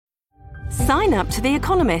Sign up to The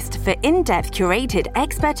Economist for in-depth curated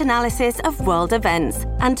expert analysis of world events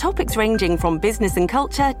and topics ranging from business and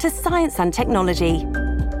culture to science and technology.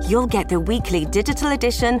 You'll get the weekly digital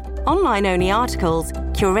edition, online-only articles,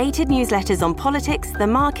 curated newsletters on politics, the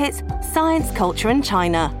markets, science, culture and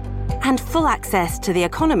China, and full access to The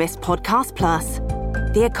Economist Podcast Plus.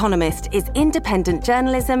 The Economist is independent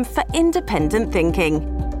journalism for independent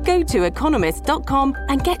thinking. Go to economist.com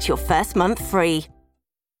and get your first month free.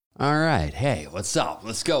 All right. Hey, what's up?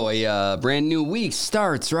 Let's go. A brand new week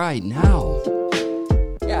starts right now.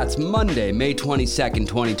 Yeah, it's Monday, May 22nd,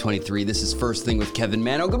 2023. This is First Thing with Kevin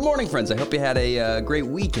Mano. Good morning, friends. I hope you had a great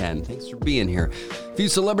weekend. Thanks for being here. A few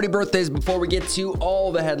celebrity birthdays before we get to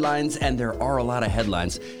all the headlines, and there are a lot of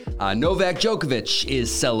headlines. Novak Djokovic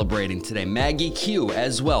is celebrating today. Maggie Q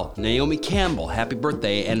as well. Naomi Campbell, happy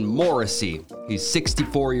birthday. And Morrissey, he's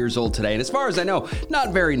 64 years old today. And as far as I know,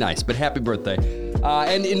 not very nice, but happy birthday.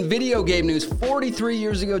 And in video game news, 43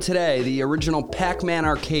 years ago today, the original Pac-Man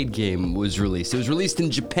arcade game was released. It was released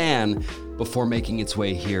in Japan before making its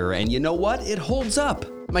way here. And you know what? It holds up.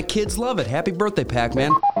 My kids love it. Happy birthday,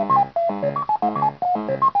 Pac-Man.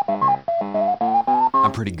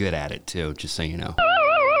 I'm pretty good at it, too, just so you know.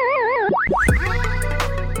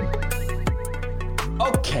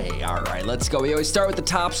 Okay, all right, let's go. We always start with the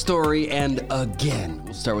top story, and again,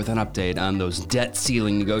 we'll start with an update on those debt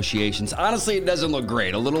ceiling negotiations. Honestly, it doesn't look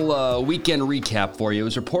great. A little weekend recap for you. It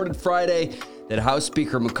was reported Friday that House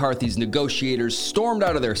Speaker McCarthy's negotiators stormed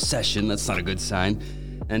out of their session. That's not a good sign.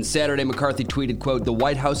 And Saturday, McCarthy tweeted, quote, "The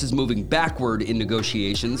White House is moving backward in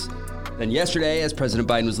negotiations." Then yesterday, as President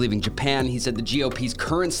Biden was leaving Japan, he said the GOP's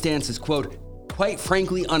current stance is, quote, "quite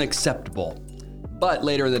frankly unacceptable." But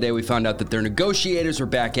later in the day, we found out that their negotiators were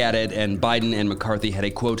back at it, and Biden and McCarthy had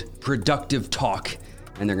a, quote, "productive talk,"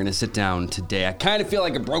 and they're going to sit down today. I kind of feel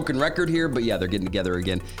like a broken record here, but yeah, they're getting together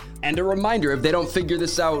again. And a reminder, if they don't figure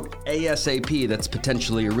this out ASAP, that's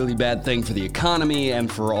potentially a really bad thing for the economy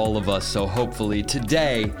and for all of us. So hopefully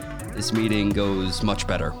today, this meeting goes much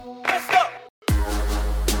better.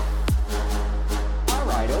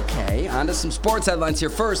 Okay, on to some sports headlines here.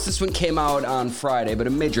 First, this one came out on Friday, but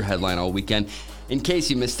a major headline all weekend. In case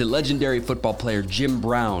you missed it, legendary football player Jim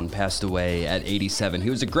Brown passed away at 87. He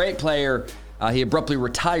was a great player. He abruptly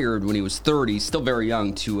retired when he was 30, still very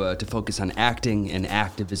young, to focus on acting and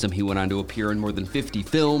activism. He went on to appear in more than 50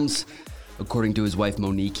 films. According to his wife,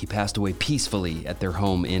 Monique, he passed away peacefully at their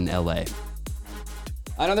home in L.A.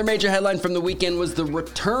 Another major headline from the weekend was the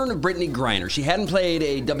return of Brittney Griner. She hadn't played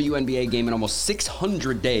a WNBA game in almost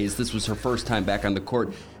 600 days. This was her first time back on the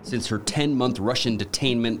court since her 10-month Russian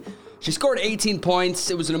detainment. She scored 18 points.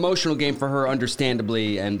 It was an emotional game for her,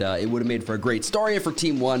 understandably, and it would have made for a great story if her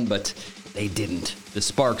team won, but they didn't. The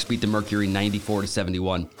Sparks beat the Mercury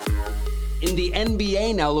 94-71. In the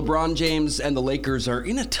NBA now, LeBron James and the Lakers are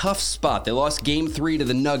in a tough spot. They lost Game 3 to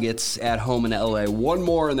the Nuggets at home in LA. One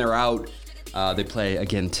more and they're out. They play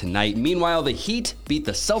again tonight. Meanwhile, the Heat beat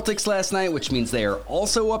the Celtics last night, which means they are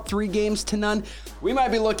also up 3-0. We might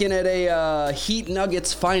be looking at a Heat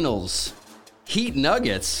Nuggets finals. Heat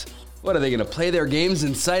Nuggets? What, are they going to play their games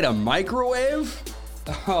inside a microwave?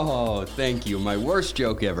 Oh, thank you. My worst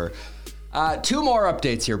joke ever. Two more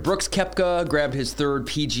updates here. Brooks Koepka grabbed his third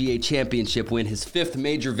PGA Championship win, his fifth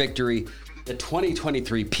major victory. The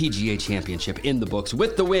 2023 PGA Championship in the books.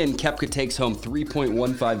 With the win, Koepka takes home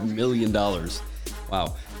 $3.15 million.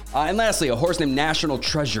 Wow. And lastly, a horse named National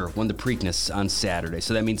Treasure won the Preakness on Saturday.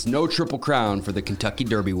 So that means no Triple Crown for the Kentucky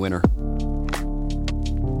Derby winner.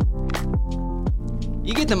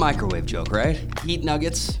 You get the microwave joke, right? Heat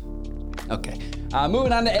Nuggets? Okay.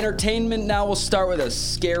 Moving on to entertainment now, we'll start with a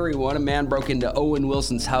scary one. A man broke into Owen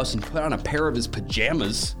Wilson's house and put on a pair of his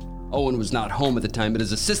pajamas. Owen was not home at the time, but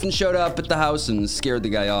his assistant showed up at the house and scared the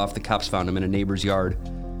guy off. The cops found him in a neighbor's yard.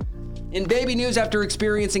 In baby news, after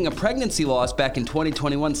experiencing a pregnancy loss back in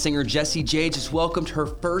 2021, singer Jessie J just welcomed her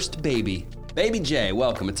first baby. Baby J,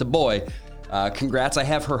 welcome. It's a boy. Congrats. I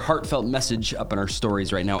have her heartfelt message up in our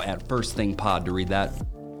stories right now at First Thing Pod to read that.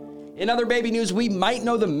 In other baby news, we might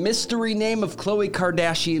know the mystery name of Khloe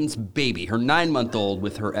Kardashian's baby, her 9-month-old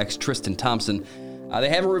with her ex Tristan Thompson. They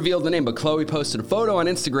haven't revealed the name, but Khloe posted a photo on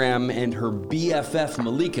Instagram, and her BFF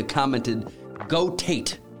Malika commented, "Go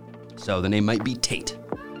Tate." So the name might be Tate.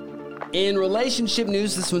 In relationship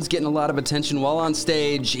news, this one's getting a lot of attention. While on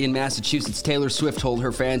stage in Massachusetts, Taylor Swift told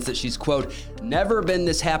her fans that she's, quote, "never been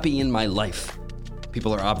this happy in my life."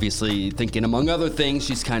 People are obviously thinking, among other things,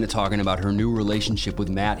 she's kind of talking about her new relationship with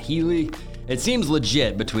Matt Healy. It seems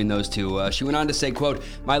legit between those two. She went on to say, quote,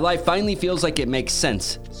 "My life finally feels like it makes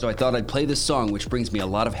sense, so I thought I'd play this song, which brings me a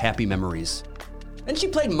lot of happy memories." And she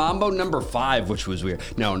played Mambo No. 5, which was weird.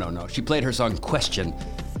 No. She played her song Question.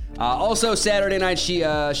 Also, Saturday night,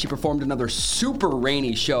 she performed another super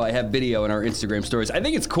rainy show. I have video in our Instagram stories. I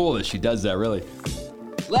think it's cool that she does that, really.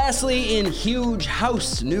 Lastly, in huge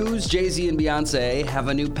house news, Jay-Z and Beyonce have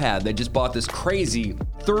a new pad. They just bought this crazy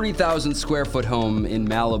 30,000 square foot home in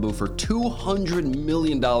Malibu for $200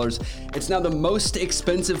 million. It's now the most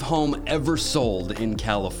expensive home ever sold in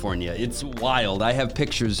California. It's wild. I have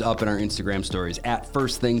pictures up in our Instagram stories at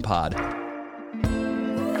First Thing Pod.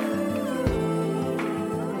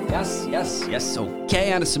 Yes.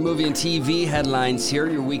 Okay, on to some movie and TV headlines here.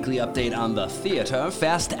 Your weekly update on the theater.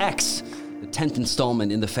 Fast X, the 10th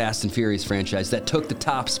installment in the Fast and Furious franchise that took the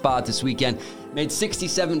top spot this weekend, made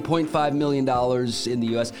 $67.5 million in the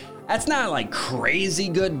U.S. That's not like crazy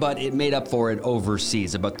good, but it made up for it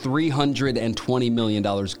overseas, about $320 million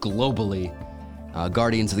globally.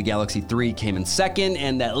 Guardians of the Galaxy 3 came in second,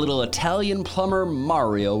 and that little Italian plumber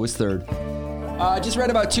Mario was third. Just read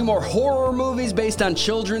about 2 more horror movies based on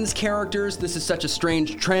children's characters. This is such a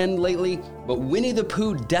strange trend lately, but Winnie the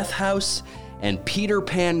Pooh Death House and Peter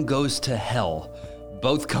Pan Goes to Hell,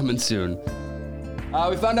 both coming soon.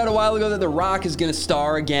 We found out a while ago that The Rock is going to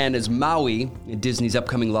star again as Maui in Disney's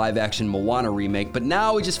upcoming live-action Moana remake, but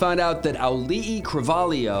now we just found out that Auli'i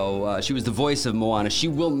Cravalho, she was the voice of Moana, she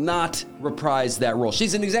will not reprise that role.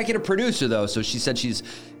 She's an executive producer, though, so she said she's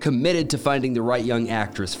committed to finding the right young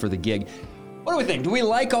actress for the gig. What do we think? Do we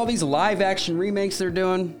like all these live-action remakes they're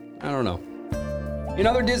doing? I don't know. In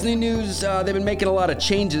other Disney news, they've been making a lot of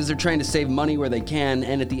changes. They're trying to save money where they can,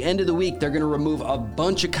 and at the end of the week, they're going to remove a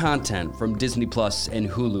bunch of content from Disney Plus and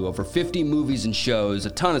Hulu. Over 50 movies and shows,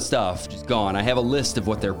 a ton of stuff just gone. I have a list of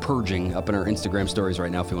what they're purging up in our Instagram stories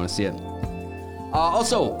right now if you want to see it.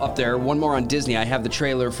 Also, up there, one more on Disney. I have the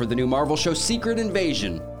trailer for the new Marvel show, Secret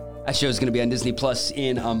Invasion. That show is going to be on Disney Plus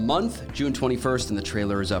in a month, June 21st, and the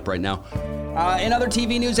trailer is up right now. In other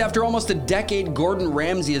TV news, after almost a decade, Gordon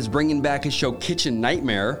Ramsay is bringing back his show Kitchen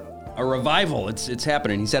Nightmare, a revival. It's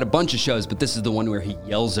happening. He's had a bunch of shows, but this is the one where he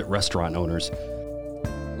yells at restaurant owners.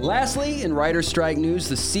 Lastly, in writer's strike news,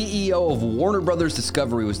 the CEO of Warner Brothers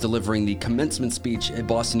Discovery was delivering the commencement speech at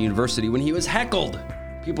Boston University when he was heckled.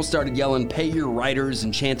 People started yelling, "Pay your writers,"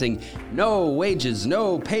 and chanting, "No wages,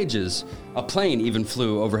 no pages." A plane even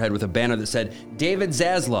flew overhead with a banner that said, "David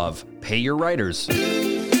Zaslav, pay your writers."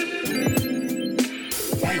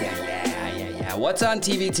 What's on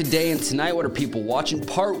TV today and tonight? What are people watching?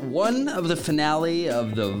 Part 1 of the finale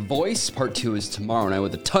of The Voice. Part 2 is tomorrow night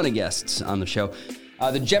with a ton of guests on the show.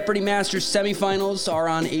 The Jeopardy Masters semifinals are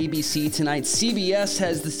on ABC tonight. CBS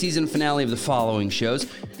has the season finale of the following shows: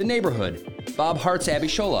 The Neighborhood, Bob Hart's Abby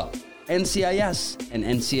Shola, NCIS, and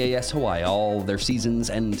NCIS Hawaii. All their seasons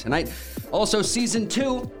end tonight. Also, season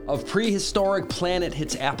 2 of Prehistoric Planet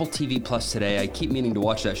hits Apple TV Plus today. I keep meaning to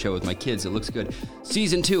watch that show with my kids. It looks good.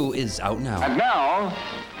 Season 2 is out now. And now,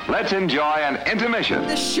 let's enjoy an intermission.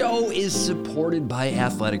 This show is supported by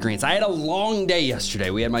Athletic Greens. I had a long day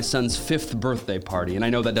yesterday. We had my son's 5th birthday party, and I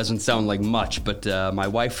know that doesn't sound like much, but my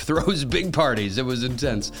wife throws big parties. It was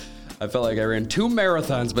intense. I felt like I ran 2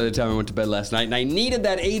 marathons by the time I went to bed last night, and I needed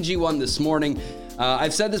that AG1 this morning.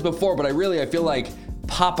 I've said this before, but I feel like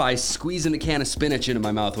Popeye squeezing a can of spinach into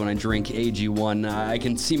my mouth when I drink AG1. I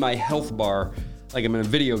can see my health bar, like I'm in a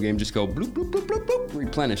video game, just go bloop, bloop, bloop, bloop, bloop,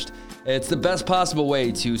 replenished. It's the best possible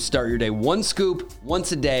way to start your day. 1 scoop,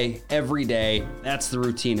 once a day, every day. That's the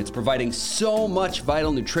routine. It's providing so much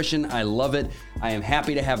vital nutrition. I love it. I am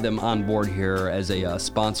happy to have them on board here as a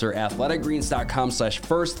sponsor.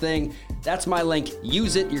 athleticgreens.com/firstthing. That's my link.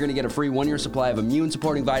 Use it. You're going to get a free 1-year supply of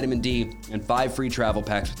immune-supporting vitamin D and 5 free travel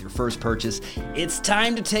packs with your first purchase. It's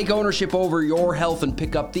time to take ownership over your health and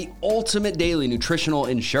pick up the ultimate daily nutritional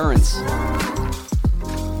insurance.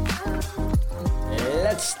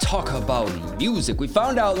 Let's talk about music. We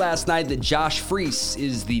found out last night that Josh Freese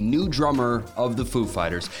is the new drummer of the Foo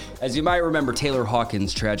Fighters. As you might remember, Taylor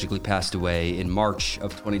Hawkins tragically passed away in March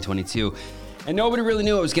of 2022. And nobody really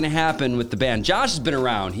knew what was going to happen with the band. Josh has been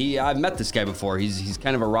around. I've met this guy before. He's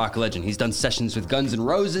kind of a rock legend. He's done sessions with Guns N'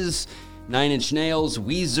 Roses, Nine Inch Nails,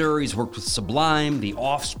 Weezer. He's worked with Sublime, The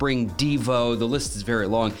Offspring, Devo. The list is very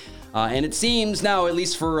long. And it seems now, at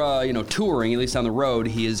least for touring, at least on the road,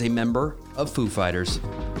 he is a member of Foo Fighters.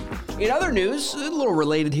 In other news, a little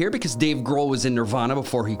related here because Dave Grohl was in Nirvana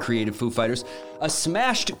before he created Foo Fighters. A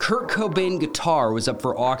smashed Kurt Cobain guitar was up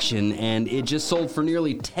for auction, and it just sold for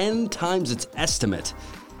nearly 10 times its estimate.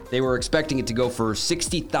 They were expecting it to go for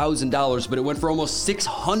 $60,000, but it went for almost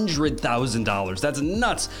 $600,000. That's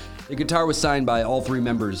nuts. The guitar was signed by all 3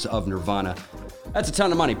 members of Nirvana. That's a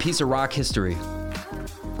ton of money. Piece of rock history.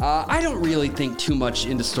 I don't really think too much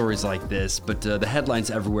into stories like this, but the headlines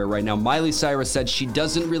everywhere right now. Miley Cyrus said she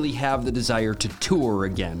doesn't really have the desire to tour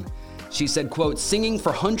again. She said, quote, "Singing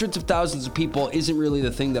for hundreds of thousands of people isn't really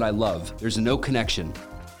the thing that I love. There's no connection."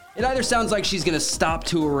 It either sounds like she's going to stop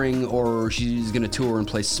touring or she's going to tour and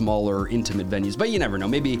play smaller, intimate venues, but you never know.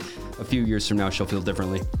 Maybe a few years from now she'll feel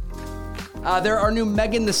differently. There are new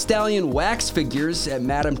Megan Thee Stallion wax figures at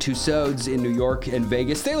Madame Tussauds in New York and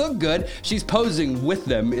Vegas. They look good. She's posing with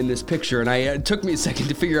them in this picture, and it took me a second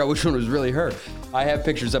to figure out which one was really her. I have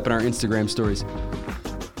pictures up in our Instagram stories.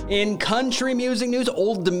 In country music news,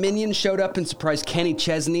 Old Dominion showed up and surprised Kenny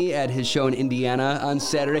Chesney at his show in Indiana on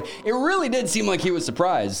Saturday. It really did seem like he was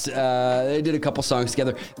surprised. They did a couple songs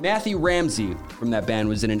together. Matthew Ramsey from that band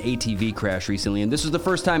was in an ATV crash recently, and this was the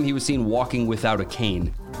first time he was seen walking without a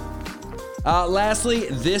cane. Lastly,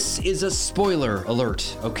 this is a spoiler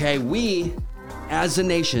alert, okay? We, as a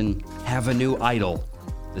nation, have a new idol.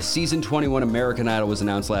 The season 21 American Idol was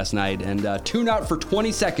announced last night, and tune out for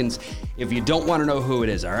 20 seconds if you don't want to know who it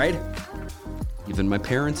is, all right? Giving my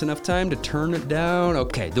parents enough time to turn it down?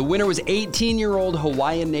 Okay, the winner was 18-year-old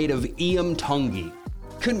Hawaiian native Iam Tongi.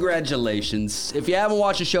 Congratulations. If you haven't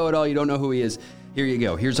watched the show at all, you don't know who he is, here you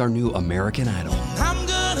go. Here's our new American Idol. I'm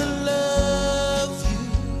gonna love you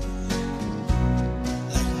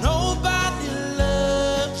like nobody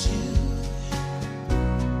loves you.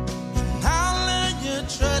 And I'll learn your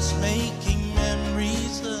trust, making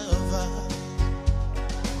memories of us.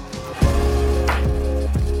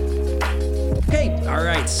 Okay, all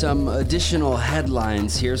right, some additional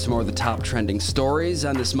headlines here, some more of the top trending stories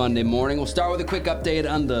on this Monday morning. We'll start with a quick update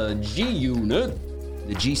on the G-Unit.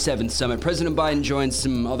 The G7 summit. President Biden joined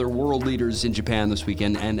some other world leaders in Japan this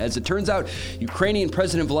weekend, and as it turns out, Ukrainian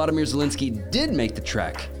President Volodymyr Zelensky did make the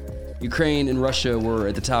trek. Ukraine and Russia were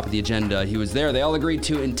at the top of the agenda. He was there. They all agreed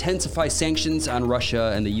to intensify sanctions on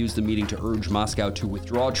Russia, and they used the meeting to urge Moscow to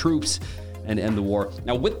withdraw troops and end the war.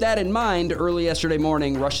 Now, with that in mind, early yesterday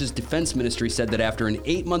morning, Russia's defense ministry said that after an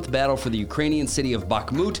 8-month battle for the Ukrainian city of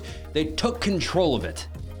Bakhmut, they took control of it.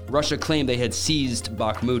 Russia claimed they had seized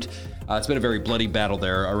Bakhmut. It's been a very bloody battle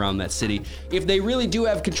there around that city. If they really do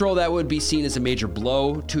have control, that would be seen as a major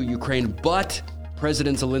blow to Ukraine, but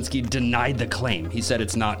President Zelensky denied the claim. He said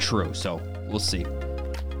it's not true, so we'll see.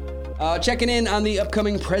 Checking in on the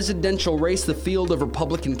upcoming presidential race, the field of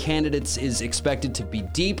Republican candidates is expected to be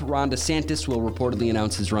deep. Ron DeSantis will reportedly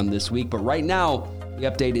announce his run this week, but right now, the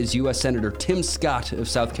update is U.S. Senator Tim Scott of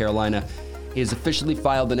South Carolina. He has officially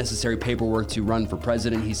filed the necessary paperwork to run for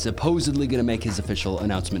president. He's supposedly going to make his official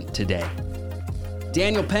announcement today.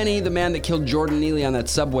 Daniel Penny, the man that killed Jordan Neely on that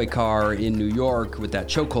subway car in New York with that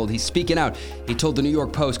chokehold, he's speaking out. He told the New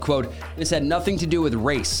York Post, quote, "This had nothing to do with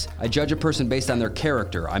race. I judge a person based on their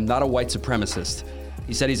character. I'm not a white supremacist."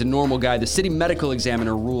 He said he's a normal guy. The city medical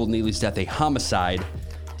examiner ruled Neely's death a homicide.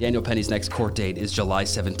 Daniel Penny's next court date is July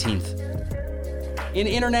 17th. In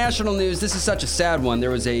international news, this is such a sad one.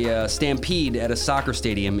 There was a stampede at a soccer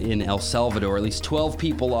stadium in El Salvador. At least 12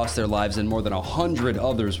 people lost their lives and more than 100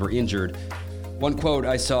 others were injured. One quote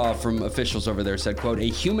I saw from officials over there said, quote, "A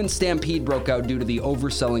human stampede broke out due to the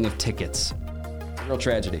overselling of tickets." It's a real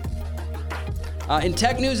tragedy. In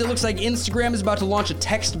tech news, it looks like Instagram is about to launch a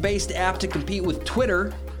text-based app to compete with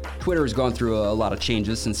Twitter. Twitter has gone through a lot of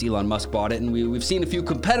changes since Elon Musk bought it, and we've seen a few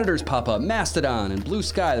competitors pop up. Mastodon and Blue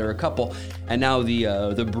Sky, there are a couple. And now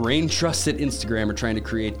the brain trusts at Instagram are trying to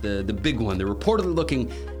create the big one. They're reportedly looking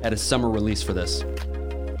at a summer release for this.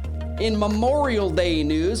 In Memorial Day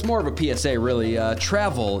news, more of a PSA really,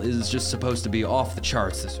 travel is just supposed to be off the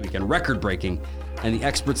charts this weekend, record-breaking. And the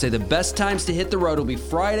experts say the best times to hit the road will be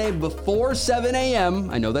Friday before 7 a.m.,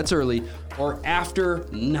 I know that's early, or after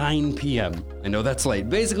 9 p.m., I know that's late.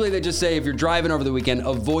 Basically, they just say if you're driving over the weekend,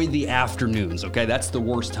 avoid the afternoons, okay? That's the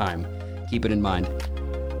worst time. Keep it in mind.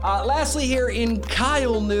 Lastly here in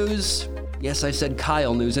Kyle news, yes, I said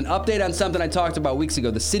Kyle news, an update on something I talked about weeks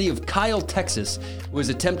ago. The city of Kyle, Texas was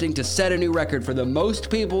attempting to set a new record for the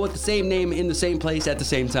most people with the same name in the same place at the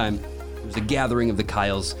same time. It was a gathering of the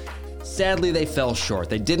Kyles. Sadly, they fell short.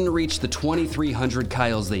 They didn't reach the 2,300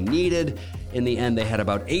 Kyles they needed. In the end, they had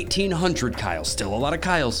about 1,800 Kyles. Still a lot of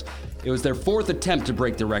Kyles. It was their fourth attempt to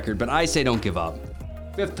break the record, but I say don't give up.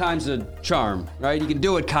 Fifth time's a charm, right? You can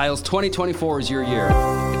do it, Kyles. 2024 is your year.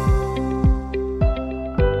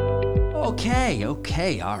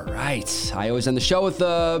 Okay, all right. I always end the show with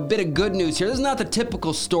a bit of good news here. This is not the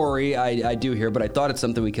typical story I do here, but I thought it's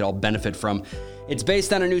something we could all benefit from. It's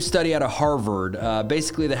based on a new study out of Harvard.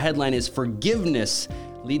 Basically, the headline is "Forgiveness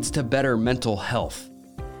Leads to Better Mental Health."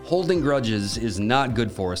 Holding grudges is not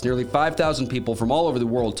good for us. Nearly 5,000 people from all over the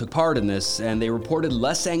world took part in this, and they reported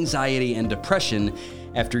less anxiety and depression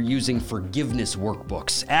after using forgiveness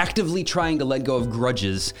workbooks. Actively trying to let go of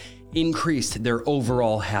grudges increased their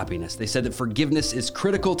overall happiness. They said that forgiveness is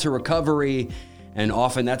critical to recovery, and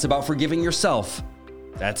often that's about forgiving yourself.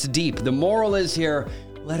 That's deep. The moral is here,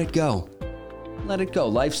 let it go. Let it go.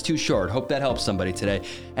 Life's too short. Hope that helps somebody today.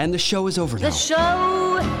 And the show is over now. The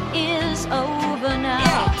show is over now.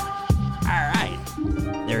 Yeah. All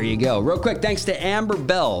right. There you go. Real quick, thanks to Amber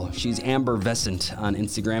Bell. She's Amber Vescent on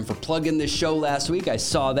Instagram for plugging this show last week. I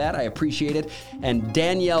saw that. I appreciate it. And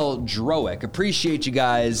Danielle Drowick. Appreciate you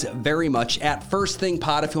guys very much. At First Thing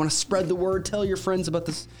Pod, if you want to spread the word, tell your friends about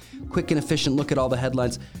this quick and efficient look at all the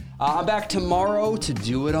headlines. I'm back tomorrow to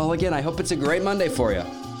do it all again. I hope it's a great Monday for you.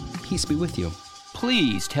 Peace be with you.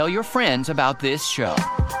 Please tell your friends about this show.